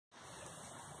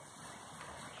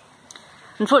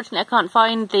Unfortunately I can't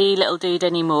find the little dude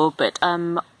anymore, but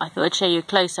I thought I'd show you a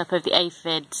close-up of the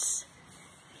aphids.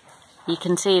 You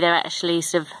can see they're actually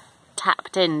sort of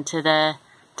tapped into the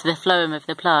phloem of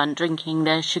the plant, drinking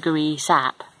the sugary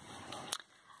sap.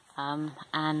 And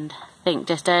I think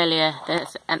just earlier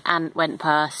an ant went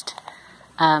past.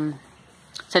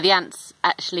 So the ants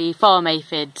actually farm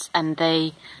aphids, and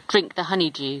they drink the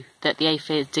honeydew that the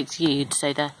aphids exude.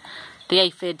 So the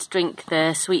aphids drink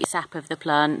the sweet sap of the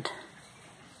plant,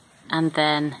 and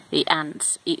then the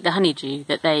ants eat the honeydew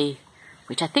that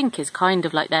which I think is kind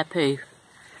of like their poo.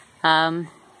 So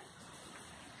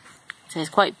it's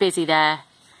quite busy there,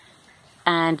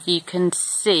 and you can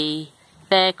see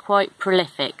they're quite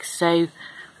prolific. So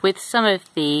with some of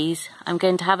these, I'm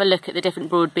going to have a look at the different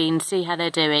broad beans, see how they're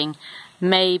doing,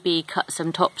 maybe cut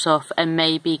some tops off, and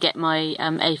maybe get my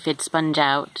aphid sponge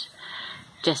out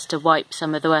just to wipe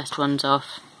some of the worst ones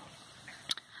off.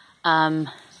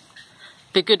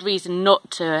 The good reason not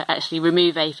to actually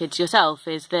remove aphids yourself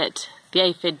is that the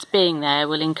aphids being there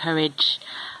will encourage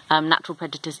natural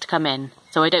predators to come in.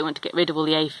 So I don't want to get rid of all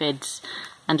the aphids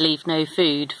and leave no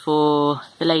food for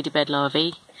the ladybird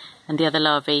larvae and the other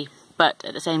larvae, but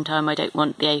at the same time I don't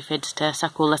want the aphids to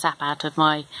suck all the sap out of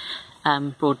my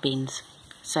broad beans.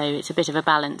 So it's a bit of a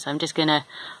balance. I'm just going to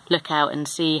look out and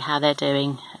see how they're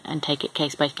doing and take it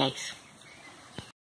case by case.